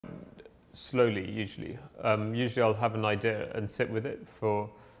slowly, usually. Usually I'll have an idea and sit with it for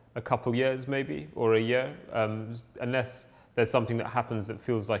a couple years maybe, or a year, unless there's something that happens that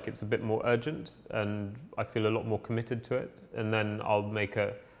feels like it's a bit more urgent and I feel a lot more committed to it, and then I'll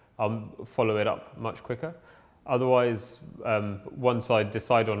follow it up much quicker. Otherwise, once I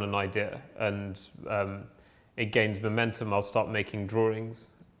decide on an idea and it gains momentum, I'll start making drawings.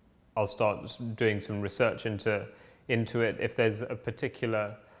 I'll start doing some research into it. If there's a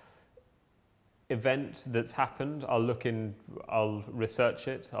particular event that's happened, I'll research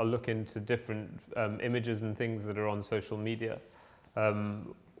it. I'll look into different images and things that are on social media,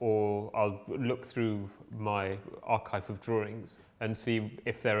 or I'll look through my archive of drawings and see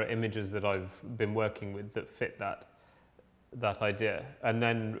if there are images that I've been working with that fit that idea. And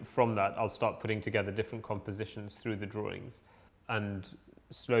then from that, I'll start putting together different compositions through the drawings and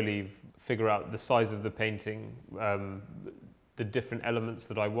slowly figure out the size of the painting, the different elements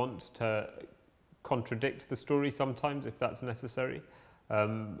that I want to contradict the story sometimes, if that's necessary,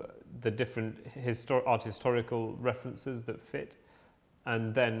 the different art historical references that fit,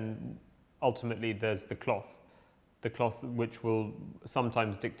 and then ultimately there's the cloth which will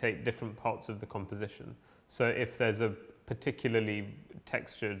sometimes dictate different parts of the composition. So if there's a particularly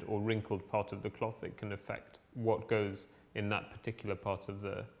textured or wrinkled part of the cloth, it can affect what goes in that particular part of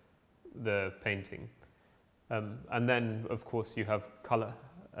the painting. And then, of course, you have colour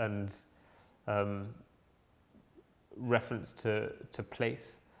and reference to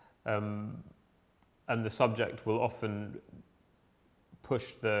place, and the subject will often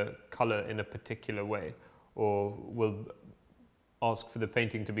push the colour in a particular way, or will ask for the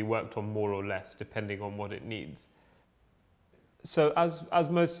painting to be worked on more or less, depending on what it needs. So as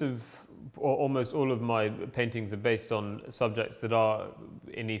most of, or almost all of my paintings are based on subjects that are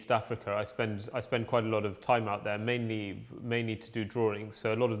in East Africa, I spend quite a lot of time out there, mainly to do drawings.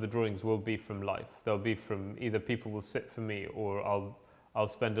 So a lot of the drawings will be from life. They'll be from either people will sit for me, or I'll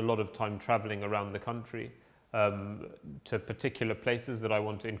spend a lot of time traveling around the country to particular places that I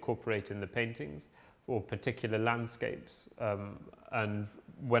want to incorporate in the paintings, or particular landscapes. And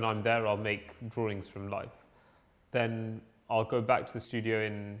when I'm there, I'll make drawings from life. Then I'll go back to the studio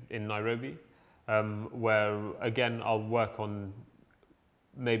in Nairobi, where again I'll work on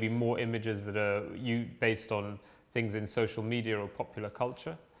maybe more images that are based on things in social media or popular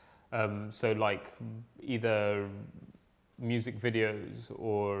culture. So like either music videos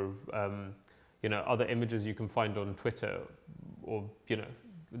or other images you can find on Twitter, or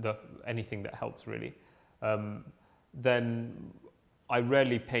anything that helps really. Then I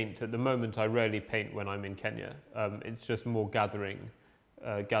rarely paint. At the moment, I rarely paint when I'm in Kenya. It's just more gathering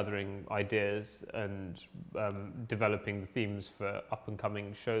ideas and developing the themes for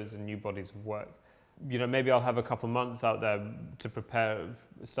up-and-coming shows and new bodies of work. Maybe I'll have a couple months out there to prepare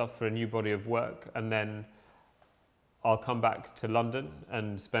stuff for a new body of work, and then I'll come back to London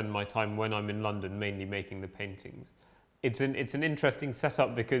and spend my time when I'm in London mainly making the paintings. It's an interesting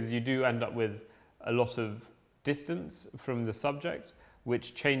setup because you do end up with a lot of distance from the subject,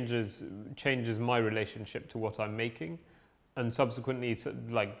 which changes my relationship to what I'm making, and subsequently,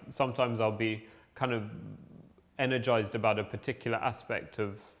 like sometimes I'll be kind of energized about a particular aspect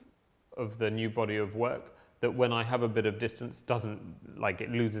of the new body of work that when I have a bit of distance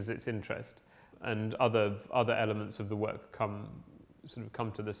it loses its interest, and other elements of the work come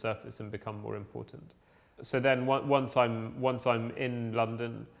to the surface and become more important. So then once I'm in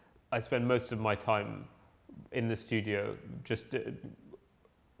London, I spend most of my time in the studio just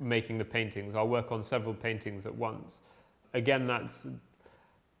making the paintings. I'll work on several paintings at once. Again,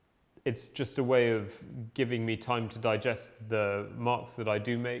 it's just a way of giving me time to digest the marks that I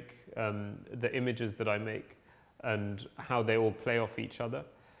do make, the images that I make, and how they all play off each other.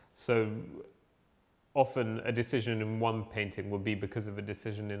 So often a decision in one painting will be because of a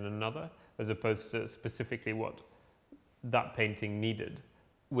decision in another, as opposed to specifically what that painting needed,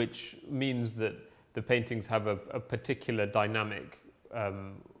 which means that the paintings have a particular dynamic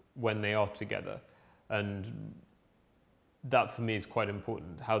when they are together, and that for me is quite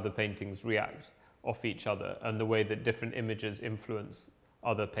important, how the paintings react off each other and the way that different images influence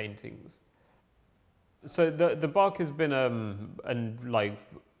other paintings. So the bark has been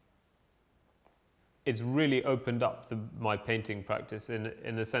it's really opened up my painting practice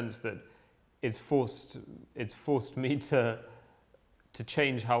in the sense that it's forced me to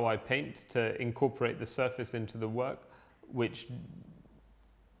change how I paint, to incorporate the surface into the work, which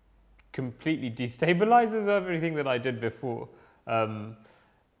completely destabilizes everything that I did before.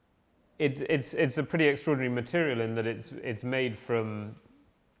 It's a pretty extraordinary material in that it's made from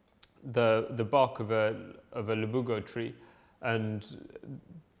the bark of a Lubugo tree, and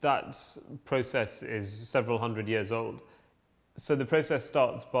that process is several hundred years old. So the process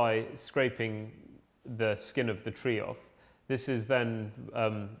starts by scraping the skin of the tree off. This then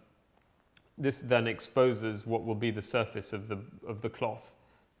exposes what will be the surface of the cloth.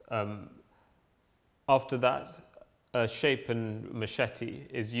 After that, a shapen machete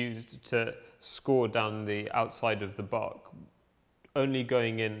is used to score down the outside of the bark, only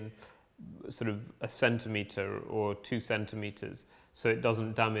going in sort of a centimetre or 2 centimetres, so it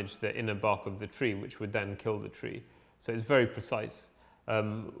doesn't damage the inner bark of the tree, which would then kill the tree. So it's very precise.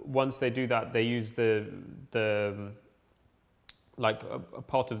 Once they do that, they use like a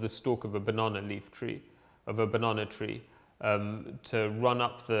part of the stalk of a banana tree, to run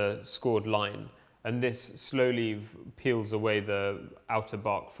up the scored line, and this slowly peels away the outer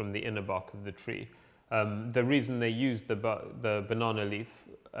bark from the inner bark of the tree. The reason they use the banana leaf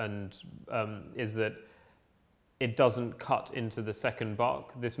is that it doesn't cut into the second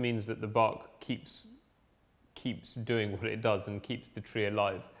bark. This means that the bark keeps doing what it does and keeps the tree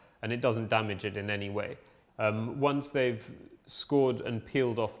alive, and it doesn't damage it in any way. Once they've scored and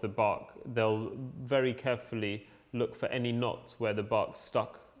peeled off the bark, they'll very carefully look for any knots where the bark's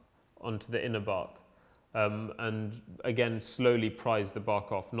stuck onto the inner bark, and again slowly prise the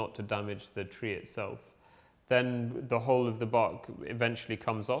bark off, not to damage the tree itself. Then the whole of the bark eventually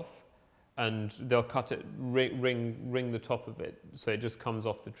comes off, and they'll cut it, ring the top of it, so it just comes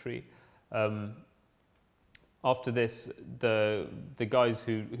off the tree. After this, the guys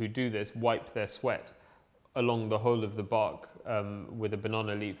who do this wipe their sweat along the whole of the bark with a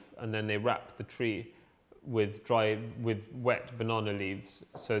banana leaf, and then they wrap the tree with wet banana leaves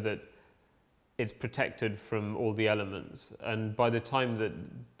so that it's protected from all the elements. And by the time that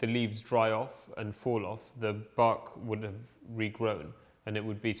the leaves dry off and fall off, the bark would have regrown, and it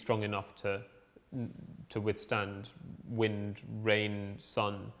would be strong enough to withstand wind, rain,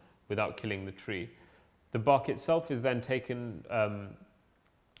 sun without killing the tree. The bark itself is then taken,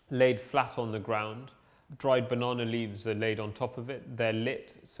 laid flat on the ground. Dried banana leaves are laid on top of it. They're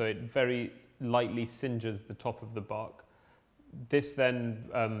lit, so it very lightly singes the top of the bark. This then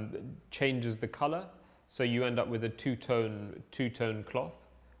changes the color, so you end up with a two-tone cloth.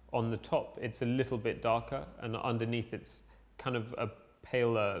 On the top, it's a little bit darker, and underneath, it's kind of a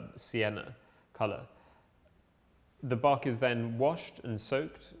paler sienna color. The bark is then washed and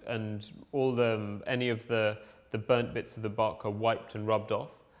soaked, and any of the burnt bits of the bark are wiped and rubbed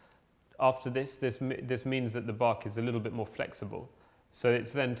off. After this means that the bark is a little bit more flexible. So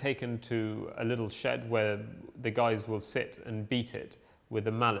it's then taken to a little shed where the guys will sit and beat it with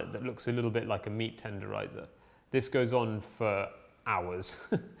a mallet that looks a little bit like a meat tenderizer. This goes on for hours.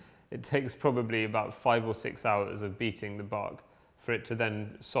 It takes probably about 5 or 6 hours of beating the bark for it to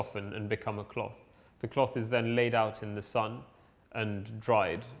then soften and become a cloth. The cloth is then laid out in the sun and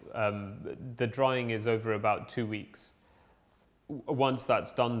dried. The drying is over about 2 weeks. Once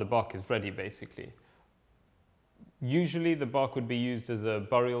that's done, the bark is ready, basically. Usually the bark would be used as a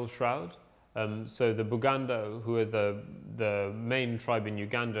burial shroud. So the Buganda, who are the main tribe in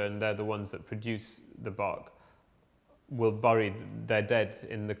Uganda, and they're the ones that produce the bark, will bury their dead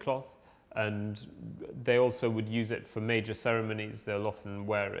in the cloth, and they also would use it for major ceremonies. They'll often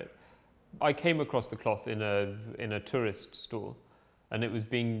wear it. I came across the cloth in a tourist stall, and it was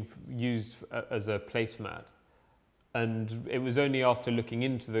being used as a placemat. And it was only after looking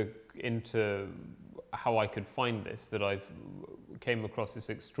into how I could find this that I came across this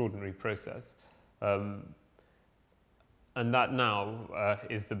extraordinary process. And that now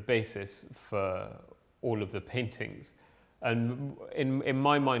is the basis for all of the paintings. And in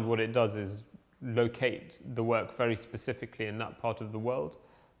my mind, what it does is locate the work very specifically in that part of the world.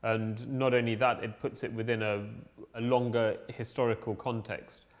 And not only that, it puts it within a longer historical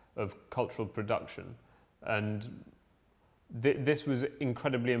context of cultural production. And this was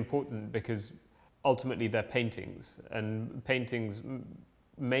incredibly important because ultimately they're paintings, and paintings'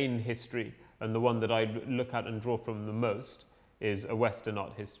 main history, and the one that I look at and draw from the most, is a Western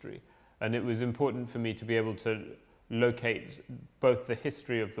art history. And it was important for me to be able to locate both the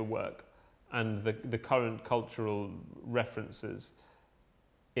history of the work and the current cultural references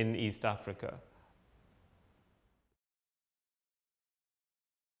in East Africa.